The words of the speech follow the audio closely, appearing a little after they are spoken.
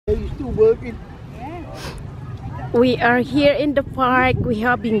still working. We are here in the park. We're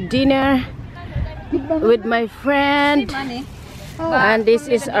having dinner with my friend. And this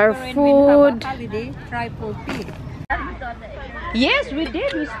is our food. Yes, we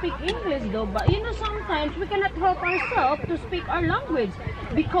did. We speak English though, but you know sometimes we cannot help ourselves to speak our language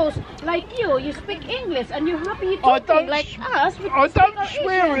because, like you speak English and you're happy to talk like us. I don't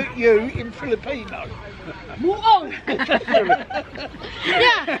swear at you in Filipino. Muong.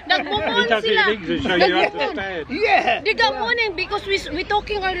 Yeah, nagmumon sila. English, so you understand. Yeah. They got morning because we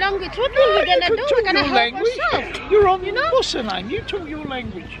talking our language. What are we gonna do? We're gonna help ourselves. You're on, you know? What's the name? You talk your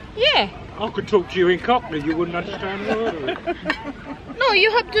language. Yeah. I could talk to you in Cockney, you wouldn't understand a word of it. No,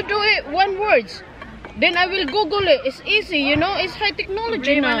 you have to do it one word. Then I will Google it. It's easy, you know. It's high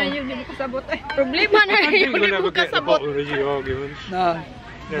technology now. Problema na yun. You will never get the bottom of your arguments. No.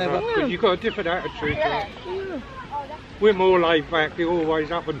 Never. Because you've got a different attitude to it. We're more laid back, you're always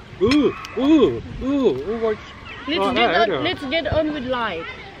up and always Let's get on with life.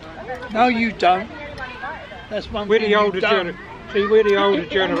 No, you don't. That's one we're thing the older you don't. See, we're the older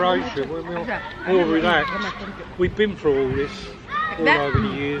generation. We're more relaxed. We've been through all this all over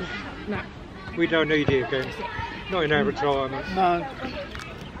the years. We don't need it again. Not in our retirement. No.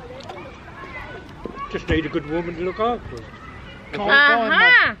 Just need a good woman to look after us.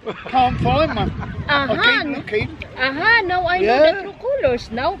 Can't find one. I keep looking. Now I know the true colors.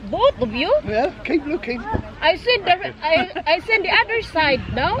 Now both of you. Yeah, keep looking. I said the other side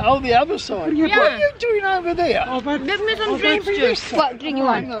now. Oh, the other side. Yeah. What are you doing over there? Give me some drinks. What drink you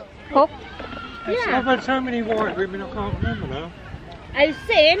want? Coke? Yeah. I've had so many white women I can't remember now. I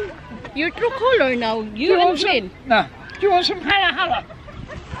said your true color now. You and green. No. Do you want some hala?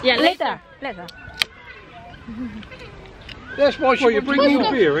 Yeah, later. That's why she you bring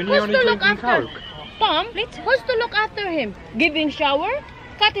your beer and you only drinking Coke. Mom, who's to look after him? Giving shower?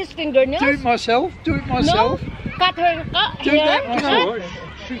 Cut his fingernails? Do it myself. No? Cut her Do hair? that myself.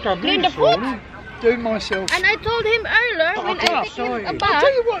 She's done Clean the foot? Do it myself. And I told him earlier when I took him a bath.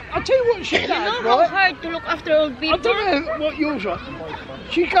 I'll tell you what she does, You know how hard to look after old people? I don't know what yours are.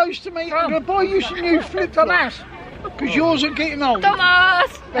 She goes to me, I'm going to buy you some new flip-flops. Because yours are getting old.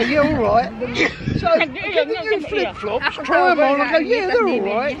 Thomas! Yeah, all right. So, I get the new flip-flops, try them on, I go, yeah, they're all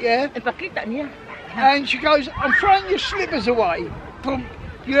right, yeah. And she goes, I'm throwing your slippers away.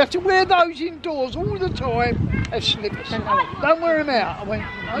 You have to wear those indoors all the time as slippers. Don't wear them out. I went,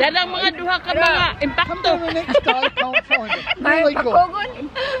 no. Dalang mga duha ka mga Come impacto. down the next day, can't find them. Where they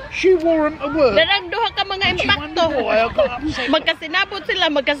gone? She wore them to work. Dalang duha ka mga She impacto. wondered why I got upset. Magkasinabot sila,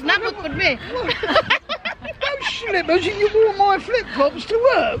 magkasinabot po me. Those slippers and you wore my flip-flops to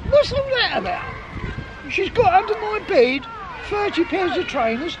work. What's all that about? She's got under my bed 30 pairs of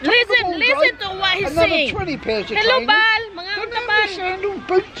trainers. Listen to what he's another saying. 20 pairs of Hello, trainers. Bal. Mga Don't kabal. have sandal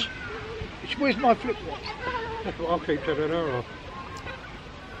boots. Where's my flip-flops? That's what I'll keep telling her.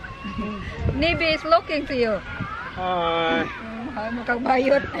 Nibi is looking to you. Hi.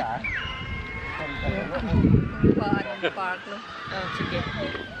 Makagbayot. Park. Oh, sige.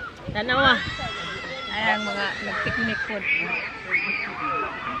 Tanawa. Ayan mga nag-picnic food.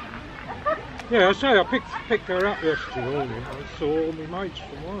 Yeah, I say I picked her up yesterday morning. I saw all my mates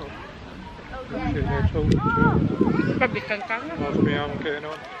from work. Sitting there talking to her. How's my arm getting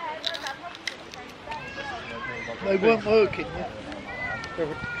on? They weren't working yet. They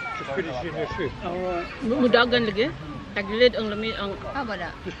were just finishing their shift. All right. Mudagan lagi. Tagilid ang lami ang Aba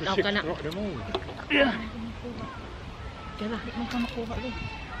na. Just Now for 6 can I- o'clock in the morning. Yeah. Kaya magkamakuha ko.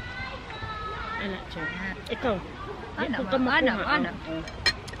 Anak siya. Ikaw. Anak.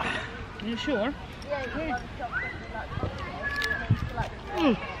 You sure?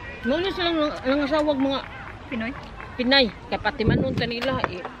 Muna silang nangasawag mga Pinay. Kaya pati manon kanila,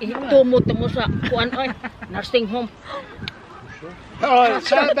 itumot mo sa kuan ay nursing home. Oh,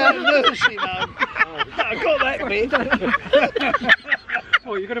 so about nursing home. I got that bit.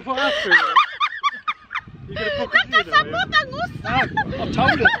 Oh, you're going to put us through it? You're going to put us through it? No, I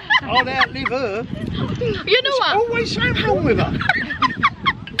told her I'd outlive her. You know what? Always something wrong with her.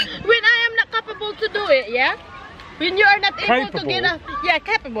 When I am not capable to do it, yeah? When you are not able to get up, yeah,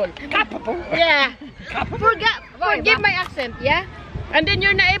 capable. Capable. Yeah. Forgive my accent, yeah? And then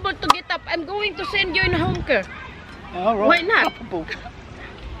you're not able to get up, I'm going to send you in home care. All right. Why not? Capable.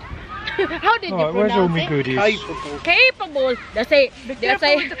 How did you Where's all pronounce my it? goodies? Capable. Capable. That's it. That's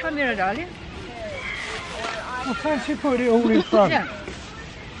it. the camera, darling. I fancy put it all in front. Yeah.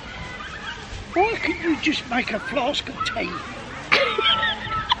 Why couldn't you just make a flask of tea?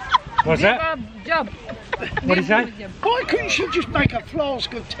 What's that? Job. What is that? Why couldn't she just make a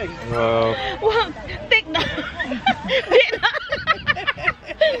flask of tea? Well, Well, take na.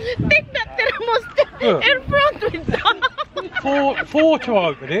 Take that thermos in front with that. Four to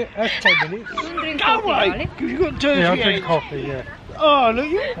open it. That's 10 minutes. Go away, because you've got dirty Yeah, I drink hands. coffee, yeah. Oh, look,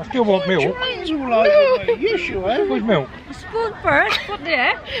 you. I still want milk. Your hands all over me. Yes, you have. Where's milk? Spoon first, put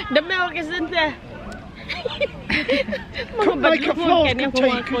there. The milk isn't there. Couldn't make a flask of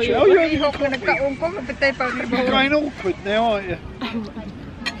tea, could you? Oh, you're having Ihok na coffee. nagkaong ko, mapitay pa rin You're going awkward now, aren't you?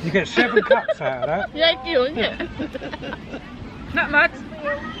 You get 7 cups out of that. Like you, yeah. Not much.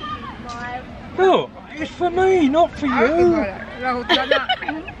 Look, it's for me, not for you. Lahot na na.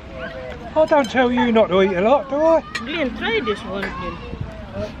 I don't tell you not to eat a lot, do I? Glenn, try this one, Glenn.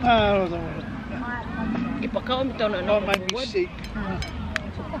 No, I don't want Ipakaon bitaw na to. That made me sick.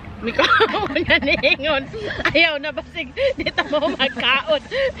 Mikaon na niingon. Ayaw na basig. Dito mo magkaon.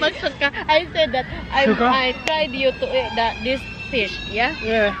 Magsuka. I said that I tried you to eat this fish, yeah?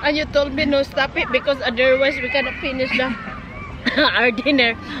 Yeah. And you told me no, stop it because otherwise we cannot finish our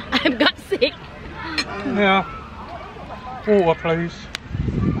dinner. I've got sick. Yeah. Water, please.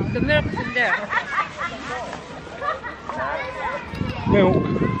 The milk is in there. Milk.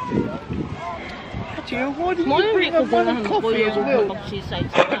 Gio, why did Mo you bring a one of coffee as well?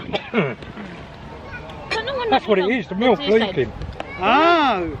 That's what it is, the milk leaking.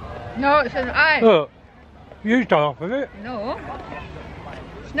 Oh. No, it's an eye. Look, you used half of it. No.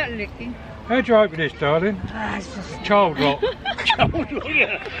 It's not leaking. How'd you open this, darling? It's just... Child lock.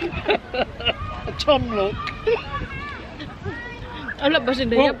 A Tom look. Ala basig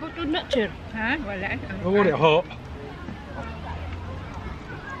na niya po na, sir. Ha? Wala. I want it hot.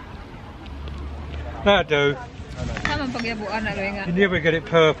 That'll do. Tama pagyabuan na nga. You never get it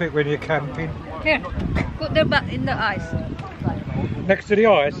perfect when you're camping. Here, put them back in the ice. Next to the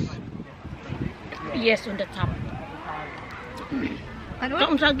ice. Yes, on the top. Ano?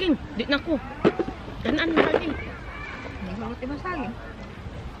 Kaon saging, di na ko. Tanan na saging. Hindi ko luti masagin.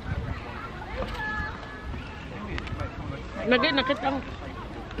 Nadi nakita ko.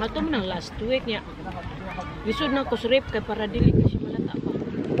 Mato mo ng last week niya. Lisod na ko sa rip kay para dili kasi malata pa.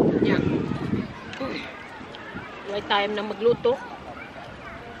 Nya. May time na magluto.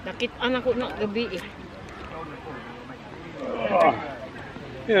 Nakita ko na gabi eh.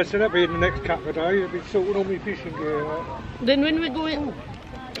 Yeah, so that'll be in the next couple of days. You'll be sorting all my fishing gear out. Then when we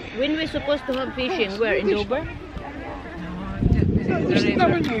supposed to have fishing, where in Dover? There's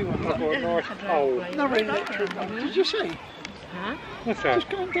another new one. I've got a nice pole. Another electric one. Did you see? Huh? What's that? Just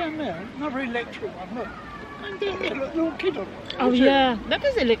going down there. Another electric one. Look. Going down there. Look, little kid on it. Oh yeah, that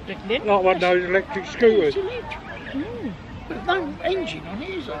is electric then. Like one of those electric scooters. It's electric. But no engine on it,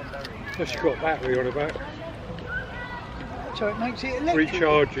 is it? That's got battery on the back. So it makes it electric.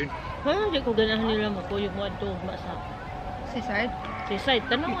 Recharging. Ha, di ko ganahan nila mo ko yung mga tugma sa Seaside? side.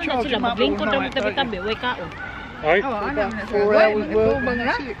 Tanong You na charge sila, them up maglingkod all na night, tabi-tabi, way kaon. Hey? Oh, ano About na 4 hours work. Tubang na.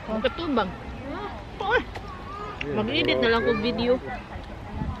 That's it. Magkatubang. Mag-edit na lang ko video.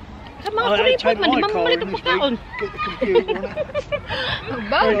 Sa mga I kuripot take man, di my man car malit in ang this pagkaon. week. Get the computer on it.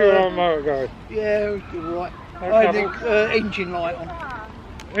 How's your own motor going? Yeah, you're right. Okay, I had the engine light on.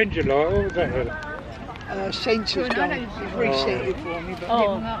 Engine light, what was that then? Sensors gone. It's reset it for me, but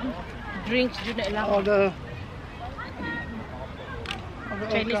Oh, drinks dyan na ilang. I'll go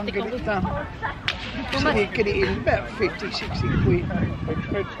Chinese and get stick it done. So you get it in about 50, 60 quid.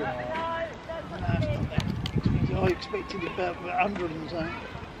 Expensive. I expected about 100 and something.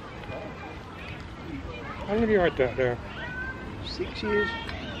 How long have you had that now? 6 years.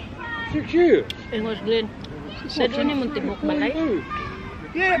 6 years? Engos Glenn. Sa doon ni mong tibok balay.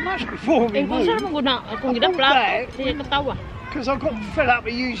 Yeah, much before me Kung saan mo guna, kung gidapla, siya katawa. because I got fed up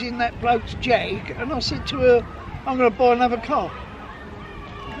with using that bloke's jag, and I said to her, I'm going to buy another car.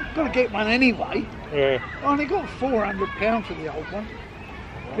 Got to get one anyway. Yeah. I only got £400 for the old one.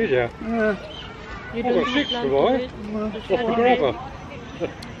 Did you? Yeah. You I've got don't 6 plan for to mine. do it? What's my brother?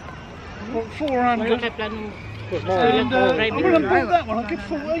 Got Wala 400. kay planong What's And mine? I wouldn't have bought that one. I get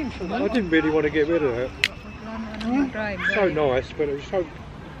 14 for I that. didn't really want to get rid of it. Drive. So nice, but it was so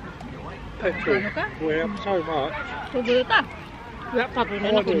petrol. Went up so much. tubig ka. Wala pa rin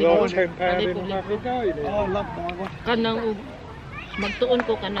I na wanted ko like £10 in another day. I love my one. kanang magtuon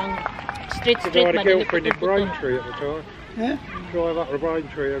ko kanang street Because I had a ba girlfriend in Braintree at the time. Yeah? Drive up to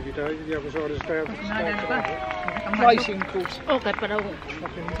Braintree every day, the other side of the town. Racing course. Oh, kaya parang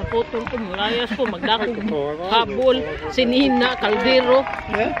sa putol ko, mulayas ko, magdako, Second time, I habol, was- sinina, kaldero.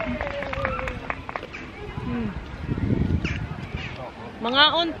 Yeah? Mga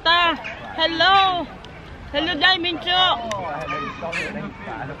unta, hello! Hello, Dimencho!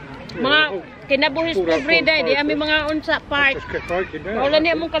 Mga kinabuhis ko everyday, di ami mga unsa park. Just kept breaking down. Wala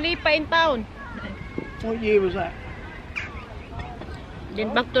niya mong kalipa in town. What year was that?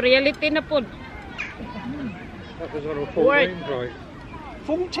 Then back to reality na po. That was on a 14 plate.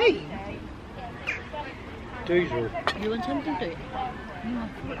 14? Diesel. You want something to eat?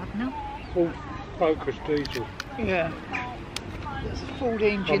 Full up now. Full focus diesel. Yeah. It's a Ford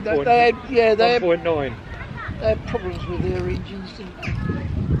engine. 1.9. They had, yeah, they 1.9. had problems with their engines, didn't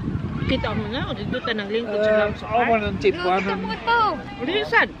they? Kita mo na, o dito tayo ng lingkod sa lang sa I went and did one and What is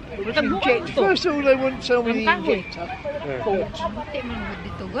that? inject. First of all, they wouldn't sell me the Ang kahoy. injector. Yeah. Ford. Buti man mo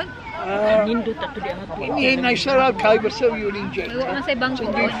dito god. Nindot ato di ato. In the end, they said, okay, we'll sell you an injector. Iwa man sa ibang It's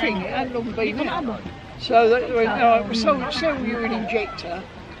a new thing. It hadn't long been out. So they went, all right, we'll sell you an injector,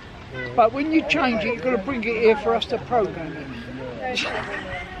 but when you change it, you've got to bring it here for us to program it.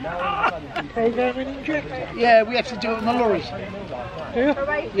 Programming injector. Yeah, we have to do it on the lorries.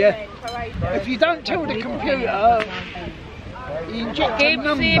 Yeah. If you don't tell the computer the injector Keep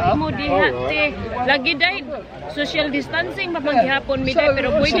safe mo number, diha te. Lagi dahil social distancing mapanghihapon mi dahil, pero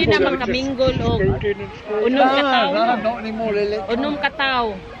pwede na makaminggol o Scooting and school. unom kataw. no, not anymore. Unom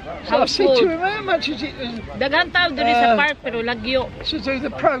kataw. So I said to Household. him, how much is it Daghan tao diri sa park pero lagyo. to do the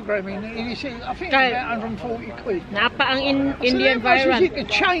programming? And he said, I think it's Okay. about 140 quid. Napa ang So Indian how much is virus. it to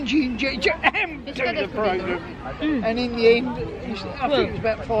change the injector and do the programming? And in the end, he said, I think it was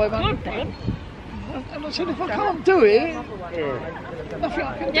about 500. And I said, if I can't do it, nothing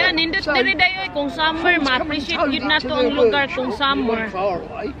I can do. Yan, nindot So, diri dayoy kung summer Ford's come and ma-appreciate towed yun it na to to their ang lugar workshop. kung We summer. weren't far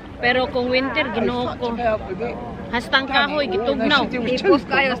away. Pero kung winter They ginoo fucked ko. about with it. Hastang kahoy gitugnaw. Ipos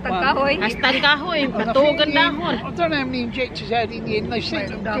kayo sa kahoy. Hastang kahoy patugan dahon. I don't know how many injectors had in the end. They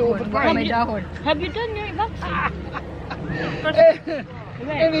sent them to all the Dahon. May brain. dahon. Have you done your vaccine?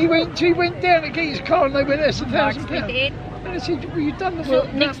 And he went down to get his car and they went, that's March £1,000. 28. And I said, well, you've done the So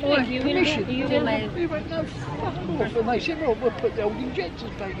work next without my week you will permission. you will He went, no, fuck off. And they said, well, we'll put the old injectors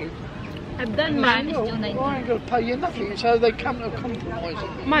back in. I've done I mine. said, well, I ain't going to pay you nothing. So they come to a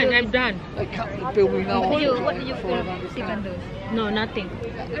compromise. Mine I've done. They cut the bill in half. What do you feel? Second dose. No, nothing.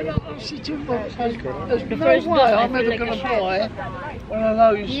 And I said to him, well, so there's The no first way dose, I I'm feel ever like going a to shit. buy one of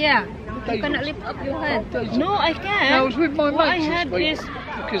those. Yeah. They- You cannot lift up your head. Those- No, I I can't. was with my What I mates had this week is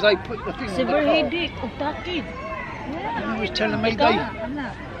because they put the thing on the severe car. headache of takid. And he was telling me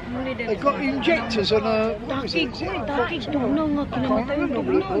Wala. Only they that. got injectors on a, what was Takid it? ko, takid tugnaw nga I can't kinamatay yung remember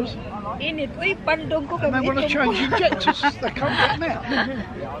what it tugnaw. was. Init. Uy, pandog ko And they kami. want to change injectors. They can't get them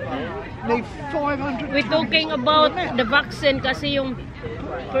out. Need 500. We're talking about the vaccine kasi yung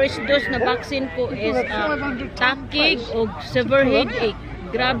first dose na vaccine ko is takig o severe headache.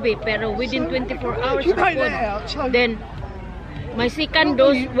 Grabe, pero within 24 hours You na made po. that out. So Then, my second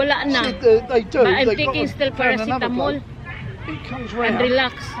dose, wala na. Said they do. But I'm They've got taking to still find another paracetamol bloke. He comes and round.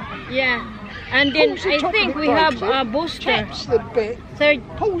 relax. Yeah. And then, Pulls the I top think of we the have bloke's a it, booster. Taps the bit.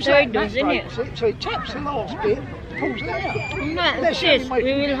 Pulls Third that dose, isn't it? breaks it. So he taps the last bit. Pulls it out. No, That's sis, only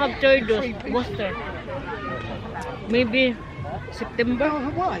we will have third dose, three pieces. booster. Maybe September. Go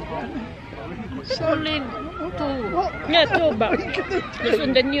away. So Only two. what? Yeah, two, but What are you gonna it's do?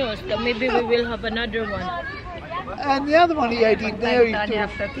 on the news that maybe we will have another one. And the other one he had in there, he Tanya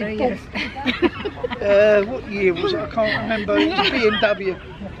after 3 he years. bought, what year was it? I can't remember. It was BMW.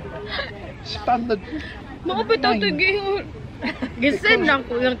 Spun the. Maupit ako ito gisend na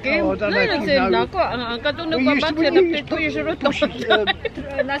ko yung Kim. Oh, I don't know if you Nagsend know. na ko. Ang katong We used to- nagbabat we siya na used to 2 years old. push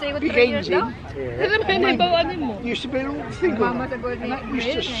Nasa ikot big 3 years ends in. daw. Kasi may naibawanin mo. Used to be a little thing Mama on sa it. good And that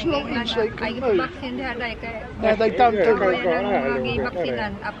used to slot in so it Ay, couldn't move. vaccine diha dai kay. Now they don't do Yeah, that. Kaya na mga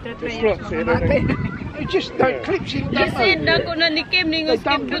gi-vaksinan after 3 years slots in, mamamatay. It just don't clips in. don't Gisend they? na ko na ni Kim ni They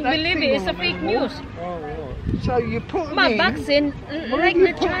Kim don't don't put that believe thing it. It's a on fake anymore. news. So you put them Ma, in. vaccine, like you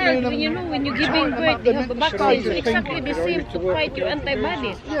the put them child, in when you and know, when you're tie giving them birth, up, you they're have a meant to vaccine. stay It's exactly the same to fight your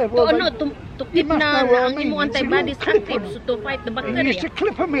antibodies. Yeah, well, to they- ano, to keep must na know what I ang mean. imong It's a antibodies little clip active on. so to fight the You used bacteria. to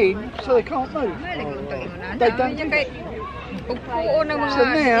clip them in so they can't move. May lagi utang imo na. They don't Nya do kay pagpuo ng mga So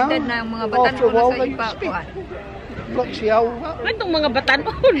now, edad ng mga after batan a ko na while, sa they ipa. speak. kuan. Blocks the hole up. Itong mga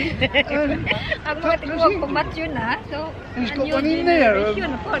batanon. And Ang mga tingwag pumatyon na. So, He's got new one in there,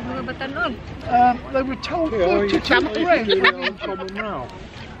 generation po, mga batanon. they were told Yeah, you 32 grand. common now.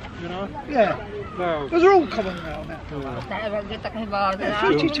 You know? Yeah, No. because they're all common now. Dahil kita kay bawal Yeah,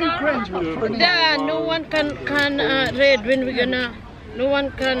 na. 32 grand for an Da, no one can read when we're gonna, no one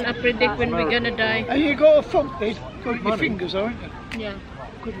can predict when we're gonna die. And you got a funk there, got your fingers, haven't you? Yeah,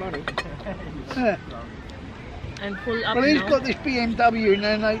 Good money. Yeah. I'm full up Well, he's now. got this BMW and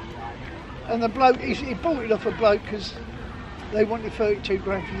then and the bloke, he bought it off a bloke because they wanted 32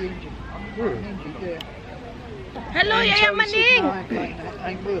 grand for the engine. Yeah. Hello, And so Yaya he said, Maning! "No,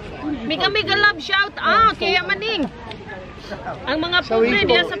 ain't worth it." Mega love shout out, Yaya Maning! Ang mga pobre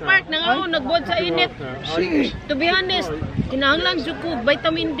diya sa park nagbuhat sa init. To be honest, kinahanglan jud ko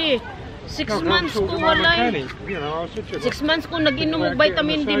vitamin D. 6 months ko walay. 6 months ko nag-inom og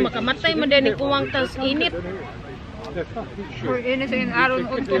vitamin D, makamatay man din kuwang tas init. Ini sa aron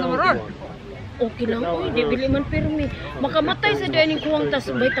unto na maron. Okay lang, oy, di bili man pirmi. Makamatay sa dining kuwang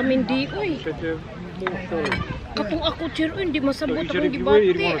tas vitamin D, oy. Katong ako chir, hindi masabot akong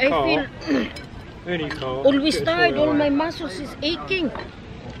gibati. I feel always tired, all my muscles is aching.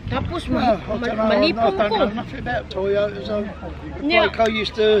 Tapos malipong ko. Like I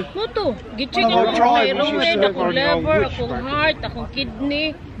used to. Moto, gichigin ko mayroong head, akong liver, akong heart, akong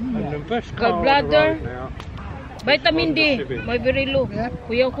kidney, gallbladder. Vitamin D, may very low.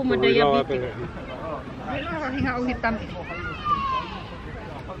 Kuya ko madiabetic.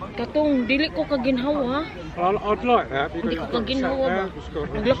 Katong, dili ko kaginhawa. I'd like that. Hindi ko kaginhawa ba?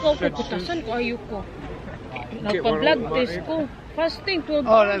 Naglakaw ko, kutasan ko, ayaw ko. Nagpa-blood test ko. Fasting 12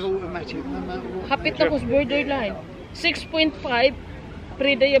 Oh, that's hours. automatic. No matter what. Hapit ako sa borderline. 6.5,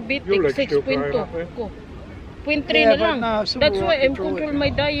 pre-diabetic, 6.2 ko. 0.3 na lang. That's why I'm control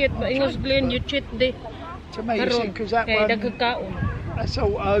my diet. Maingos Glenn, you cheat day. It's amazing because that Kaya one, dagkakaon. that's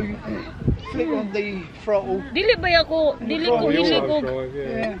auto. Flick on the throttle. Dili ba ako, dili ko hilig og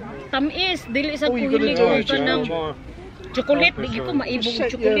Yeah. tamis, dili sa ko Oh, you gotta hilig do og it, kanang chocolate, di ko maibog og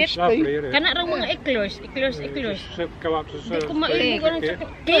Set your chocolate. speed. Kana rang mga eclairs. Go up to Di ko certain maibog ang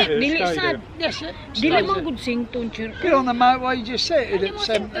chocolate. Cake, dili sad. Yes, it Dili stays man there. good sington, chir. Get on the motorway, you just set it at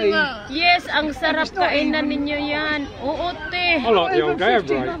 70. Yes, ang sarap It's not kainan even- ninyo yan. Oo, te. I like the old dab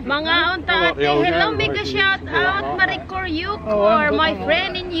break. Mga unta I like ate, the old hello, dab make a break. shout out, Maricor Yucor, my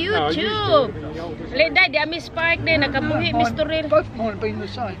friend in YouTube. Leday, di Amis Park din, nakabuhi, Mr. Real. Both mine have been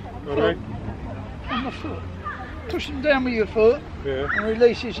the same. Alright. On the foot. Push them down with your foot Yeah. and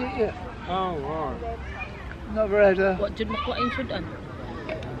releases it. Yeah. Oh, right. Never had a. Wa jud makuha in sudan.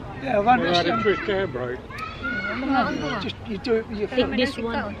 Yeah, I've We had a understood. twist dab break. Just you do it with your Take foot. this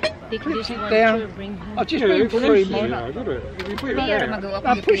one. Take this Sit one, down. sure, bring home. I just Yeah, been it's free easy, mine. got it? If you put it Biar down. magawa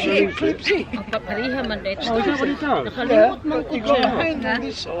I push it, it clips it. Ang papariha man dahil. Oh, is that what it does? Nakalimot man ko You got a siya. hand on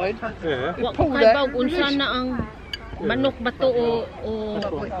this side. Yeah. Wa ko kay bawg unsa na ang manok ba to o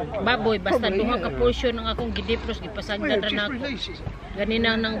baboy basta duha ka portion ang akong gidipros Well, gipasagdan it ra just nako. releases it.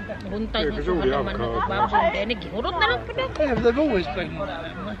 Ganina nang buntag Yeah, nga 'cause ko all the halaman alcohol. og baboy dahil gihurot na lang pud ako. Yeah, they've always been like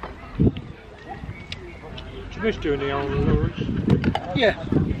that. Do you miss doing the old lures? Yeah.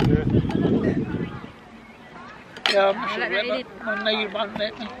 Yeah. Yeah, I'm sure that my knee won't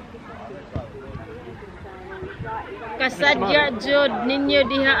let me. Kasadya jud ninyo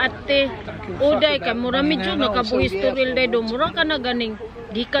diha ate. Uday ka murami jud nakabuhis turil day do mura ka na ganing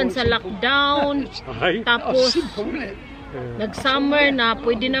gikan sa lockdown. Hey? Oh, Tapos simple, isn't it? Yeah. nag-summer na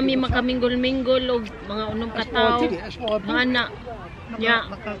pwede nami makaminggol-minggol og mga unom That's why I kataw. did it. That's why I Mga bought it. na nya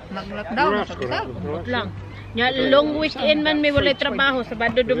Mag-lockdown na sa usap. Umot lang. Nya long weekend man may walay trabaho,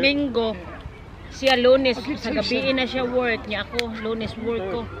 Sabado, Domingo. Siya Lunes, sa gabi na siya work. Nya ako, Lunes work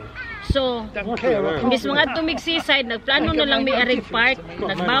ko. So, Don't care. I imbis can't. mga tumig seaside, nagplano na lang may arig park.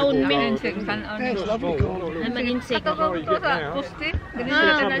 Nagbaon mi. Yeah, it's lovely. Ay, mag-insect. Ato ko sa poste. Ganito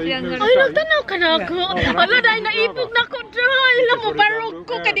Ah. na siyang Ay, nagtanaw ka na ako. Wala dahil naipog na ko dry. Alam mo, barog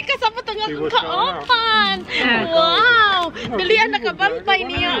ko. Kadi ka sa patang akong kaopan. Wow! Dalian nakabantay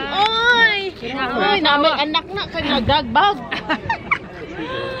niya. Ay! Ay, na may anak na kay nagagbag.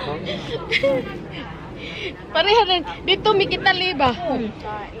 Pareha rin. Dito may kita liba.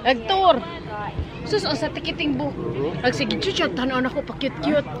 Nag-tour. Sus, sa tikiting bu. Nagsige, chuchot, tanaw na ko pa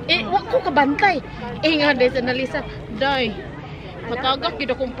cute-cute. Eh, wak ko kabantay. Eh nga, dahil sa nalisan. Day, matagak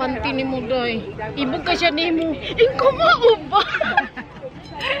kita kong panty ni mo, day. Ibog ka siya ni mo. Ingko mo ba?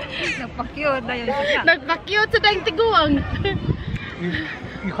 nagpa-cute na yun siya. Nagpa-cute sa dahil tiguang.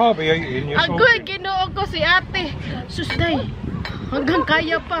 You can't be eating your Agoy, ginoo ko si ate. Sus, day. Hanggang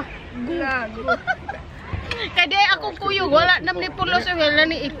kaya pa. Gago. Kaya di ako kuyog, wala nam ni pulos, wala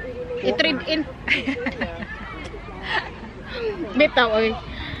ni i-trade in. Bitaw ay.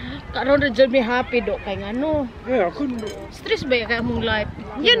 Karon na dyan may happy do kay ngano. Yeah, I couldn't. Stress ba ka mong life?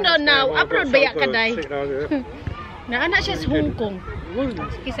 You know now, abroad ba ya ka day? Naana siya sa Hong Kong.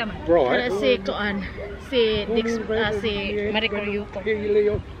 Kisa man. Para Right. si Kuan, si si Maricor Yuko.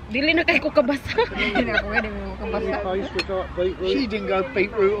 Dili na kay ko kabasa. Hindi na ako pwede mo kabasa. I used to like beetroot. She didn't go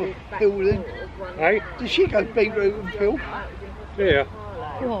beetroot or pill then. Hey? Did she go beetroot and pill? Yeah.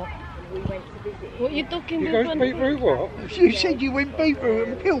 Wow. What you talking You go about? beetroot what? You said you went beetroot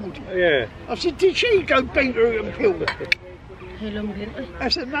and pilled. Yeah. I said, did she go beetroot and pilled? Hello, Glenn. Ay, I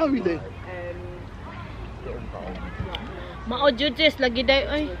said, no then. Mao judges lagi day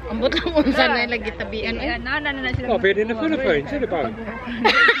oy. Ambot lang unsa na lagi tabian oy. Na sila. I've been in the Philippines, isn't it, babe?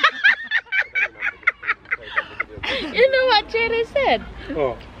 You know what Cherry said?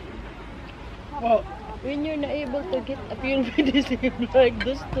 Oh. What? When you're not able to get up, you'll be the same like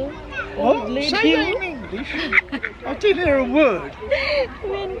those two What? old lady. Say that in English. I didn't hear a word.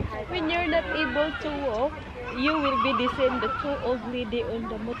 When you're not able to walk, you will be the same the two old lady on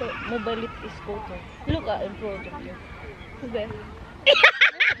the mobility scooter. Look at in front of you. There.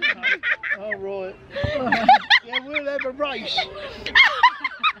 All right. Yeah, we'll have a race.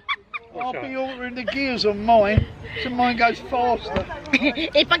 I'll be ordering the gears on mine, so mine goes faster.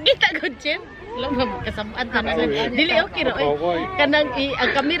 Ipakita ko, Jim. Alam mo, kasamaan ka na. Dili, okay na. Kanang,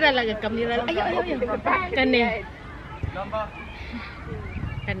 ang kamera lang, ang kamera lang. Ayaw. Kani.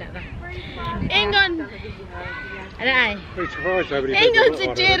 Kana ra. Ingon. Ano ay? Ingon si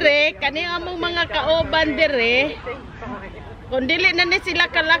Jere, kani among mga kaoban dire. Kung dili na ni sila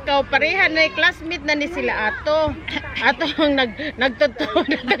kalakaw, pareha na classmate na ni sila ato. Ato ang nagtuturo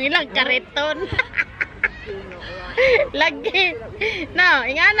ng ilang kariton. Lagi. No,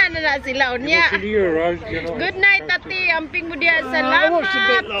 ingana na sila unya. Good night, Tati. Amping mo diha. Salamat.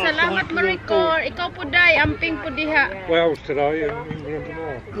 Salamat, Maricor. Ikaw po day. Amping po diha. Wales today and England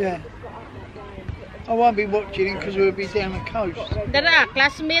tomorrow. Yeah. I won't be watching because we'll be down the coast. Dara,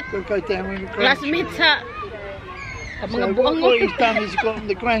 classmate. We'll go down with the Classmate grandchildren. sa So mga what buang mo. he's done is got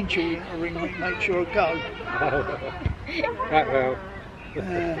the grandchildren to ring me, make sure I go. That well.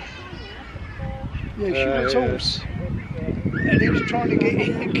 Yeah, she wants horse. And he was trying to get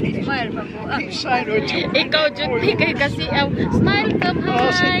in. Keep saying to her, Ikaw, Judy, kay kasi smile ka, I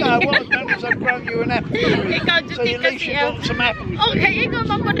said, no, hi. what I've done is I've grown you an apple tree. Ikaw, So Judy, at least kasi you got some apples. okay, ikaw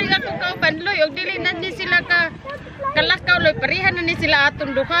mapuning akong kaubanloy. Og dili na ni sila kalakaw loy. Pareha na ni sila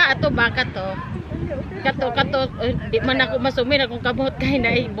atong duha, ato baka to. Kato, di man ako masumin akong kamot kay na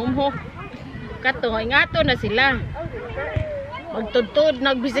bumho. Kato, ingato na sila. Magtuntod,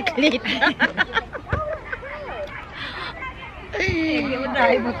 nagbisikleta.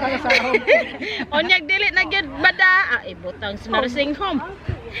 Onyag dili na gyud bada. Ibutang sa nursing home.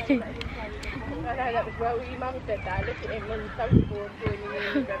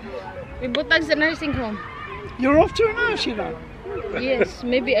 Ibutang sa nursing home. You're off to a nursing home. Yes,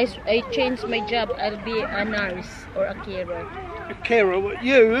 maybe I change my job. I'll be a nurse or a carer. A carer, what,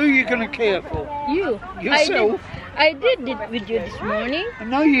 you? Who are you going to care for? You. Yourself? I did it with you this morning. I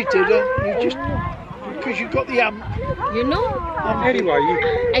know you didn't. You just because you got the You know? Anyway,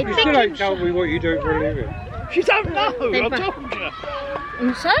 I you think still ain't you told me what you do for a living. You don't know. I Peppa. told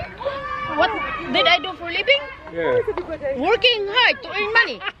you. Son? What did I do for a living? Yeah. Working hard to earn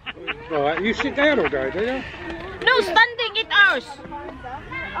money. Right, you sit down all day, do you? No, standing 8 hours.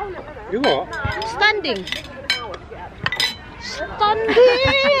 You what? Standing.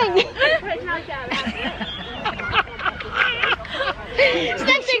 Standing.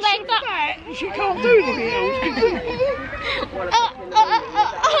 Standing like that. She can't do anything else.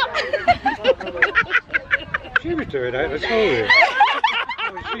 She was doing that, I told you.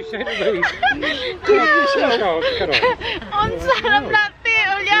 She said to me, Do it yourself. Charles, cut off. Unsa na plate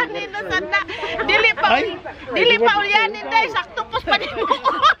ulyanin na sana. Dili pa ulyanin dai sakto pos pa nimo.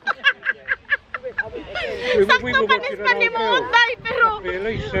 Sakto pa nis pa nimo dai pero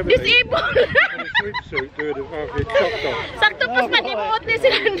disabled. And a swimsuit doing a fucking chopped off. Sakto pos pa nimo ni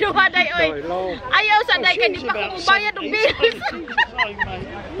sila duha dai oy. Ayaw sa dai kay di pa ko bayad og bills.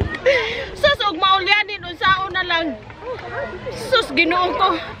 Sus og maulyanin unsaon na lang. Sus Ginoo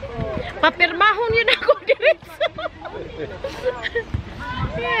ko. Papirmahon yun ako diretso.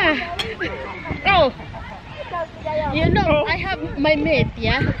 Yeah. Oh. You know, I have my mate,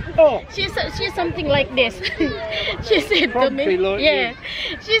 yeah. Oh. She's something like this. She said to me, Probably like yeah.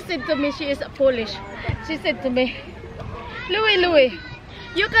 She said to me she is Polish. She said to me, Louie,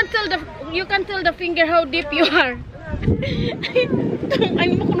 you can tell the finger how deep you are.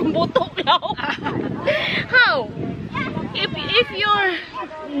 Ay mo kunong botok daw. How? If your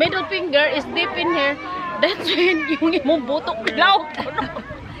middle finger is deep in here, that's when yung imong botok daw.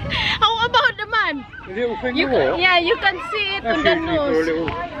 How about the man? The little finger what? Yeah, you can see it on That's the usually for a nose. little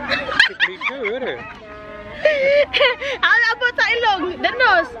tickly too, isn't it? How about sa ilong? The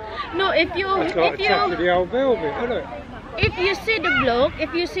nose? No, That's like a touch of the old velvet, isn't it? if you see the bloke,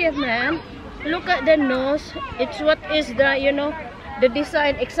 if you see a man, look at the nose. It's what is the, you know, the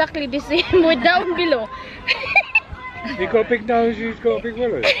design exactly the same with down below. You got a big nose, you've got a big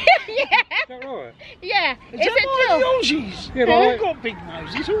willy. Is Yeah. that right? Yeah. Is Is that it all the true? Aussies? Yeah, They've but got big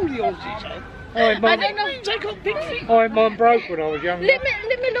noses. All the Aussies have. I I don't know. They got big feet. mine broke when I was younger. Let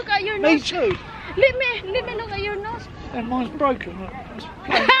me look at your Me nose. too. Let me look at your nose. And mine's broken. Look.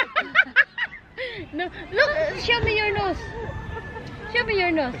 No, look, show me your nose. Show me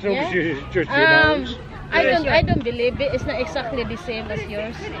your nose. As long as Yeah? you judge your nose. I don't believe it. It's not exactly the same as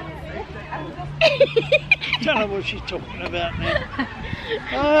yours. I don't know what she's talking about now.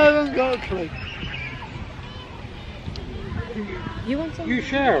 I haven't got a clue. You want some? You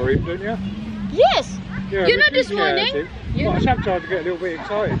shower him, don't you? Yes. Yeah, You know we this shower morning. him. You Well, know? sometimes I get a little bit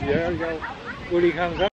excited, yeah. When he comes up.